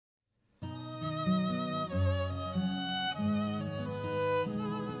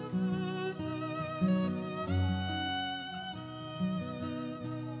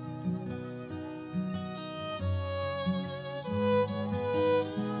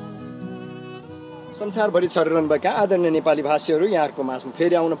संसारभरि छरिरहनुभएका आदरणीय नेपाली भाषीहरू यहाँहरूको माझमा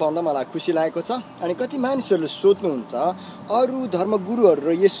फेरि आउन पाउँदा मलाई खुसी लागेको छ। अनि कति मानिसहरूले सोध्नुहुन्छ अरू धर्मगुरुहरू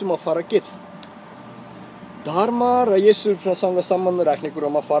र येशूमा फरक के छ? धर्म र येशूसँग सम्बन्ध राख्ने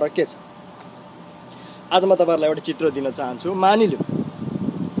कुरोमा फरक के छ? आज म तपाईँहरूलाई एउटा चित्र दिन चाहन्छु। मानिलिउँ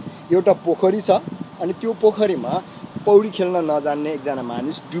एउटा पोखरी छ अनि त्यो पोखरीमा पौडी खेल्न नजान्ने एकजना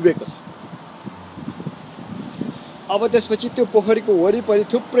मानिस डुबेको छ। अब त्यसपछि त्यो पोखरीको वरिपरि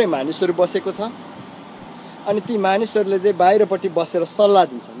थुप्रै मानिसहरू बसेको छ अनि ती मानिसहरूले चाहिँ बाहिरपट्टि बसेर सल्लाह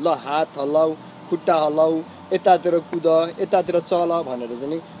दिन्छन्, ल हात हल्लाऊ, खुट्टा हल्लाऊ, यतातिर कुद, यतातिर चल भनेर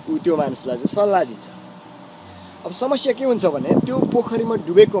चाहिँ त्यो मानिसलाई चाहिँ सल्लाह दिन्छ। अब समस्या के हुन्छ भने त्यो पोखरीमा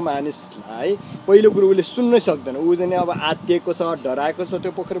डुबेको मानिसलाई पहिलो कुरो उसले सुन्नै सक्दैन। ऊ चाहिँ अब आत्तिएको छ, डराएको छ,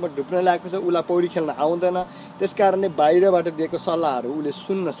 त्यो पोखरीमा डुब्न लागेको छ, उसलाई पौडी खेल्न आउँदैन। त्यस कारणले बाहिरबाट दिएको सल्लाहहरू उसले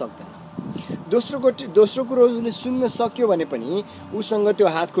सुन्न सक्दैन। दोस्रो कुरो उसले सुन्न सक्यो भने पनि उसँग त्यो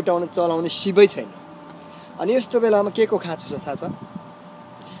हात खुट्टाउन चलाउने सिबै छैन। अनि यस्तो बेलामा के को खाँचो छ थाहा छ?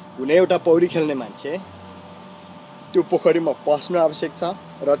 कुनै एउटा पौडी खेल्ने मान्छे त्यो पोखरीमा पस्नु आवश्यक छ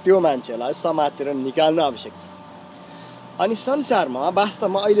र त्यो मान्छेलाई समातेर निकाल्नु आवश्यक छ। अनि संसारमा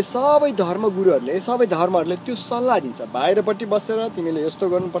वास्तवमा अहिले सबै धर्महरूले त्यो सल्लाह दिन्छ। बाहिरपट्टि बसेर तिमीले यस्तो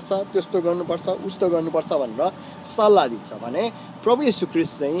गर्नुपर्छ, त्यस्तो गर्नुपर्छ, उस्तो गर्नुपर्छ भनेर सल्लाह दिन्छ भने प्रभु येशू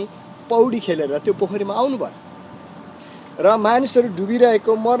ख्रीष्ट चाहिँ पौडी खेलेर त्यो पोखरीमा आउनुभयो र मानिसहरू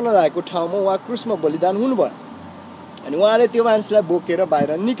डुबिरहेको मर्न लागेको ठाउँमा उहाँ क्रुसमा बलिदान हुनुभयो अनि उहाँले त्यो मानिसलाई बोकेर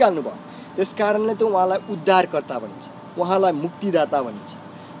बाहिर निकाल्नु भयो। त्यस कारणले त उहाँलाई उद्धारकर्ता भनिन्छ, उहाँलाई मुक्तिदाता भनिन्छ।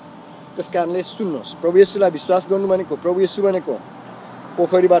 त्यस कारणले सुन्नुहोस्, प्रभु येशूलाई विश्वास गर्नु भनेको, प्रभु येशू भनेको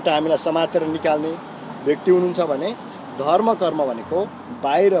पोखरीबाट हामीलाई समातेर निकाल्ने व्यक्ति हुनुहुन्छ भने धर्म कर्म भनेको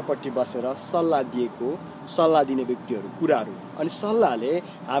बाहिरपट्टि बसेर सल्लाह दिने व्यक्तिहरू, कुराहरू। अनि सल्लाहले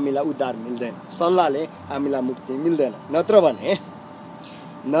हामीलाई उद्धार मिल्दैन, सल्लाहले हामीलाई मुक्ति मिल्दैन। नत्र भने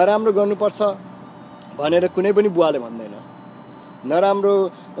नराम्रो गर्नुपर्छ भनेर कुनै पनि बुवाले भन्दैन, नराम्रो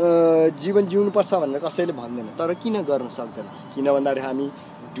जीवन जिउनुपर्छ भनेर कसैले भन्दैन। तर किन गर्न सक्दैन? किन भन्दाखेरि हामी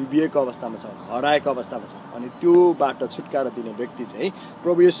डुबिएको अवस्थामा छौँ, हराएको अवस्थामा छौँ। अनि त्योबाट छुटकारा दिने व्यक्ति चाहिँ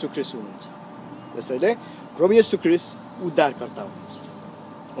प्रभु येशू ख्रीष्ट हुनुहुन्छ। त्यसैले प्रभु येशू ख्रीष्ट उद्धारकर्ता हुनुहुन्छ।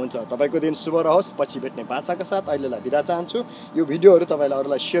 हुन्छ, तपाईँको दिन शुभ रहोस्। पछि भेट्ने बाचाका साथ अहिलेलाई बिदा चाहन्छु। यो भिडियोहरू तपाईँले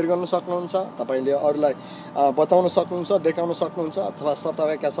अरूलाई सेयर गर्न सक्नुहुन्छ, तपाईँले अरूलाई बताउन सक्नुहुन्छ, देखाउन सक्नुहुन्छ, अथवा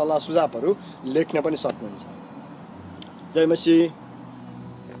तपाईँका सल्लाह सुझावहरू लेख्न पनि सक्नुहुन्छ। जय मसीह।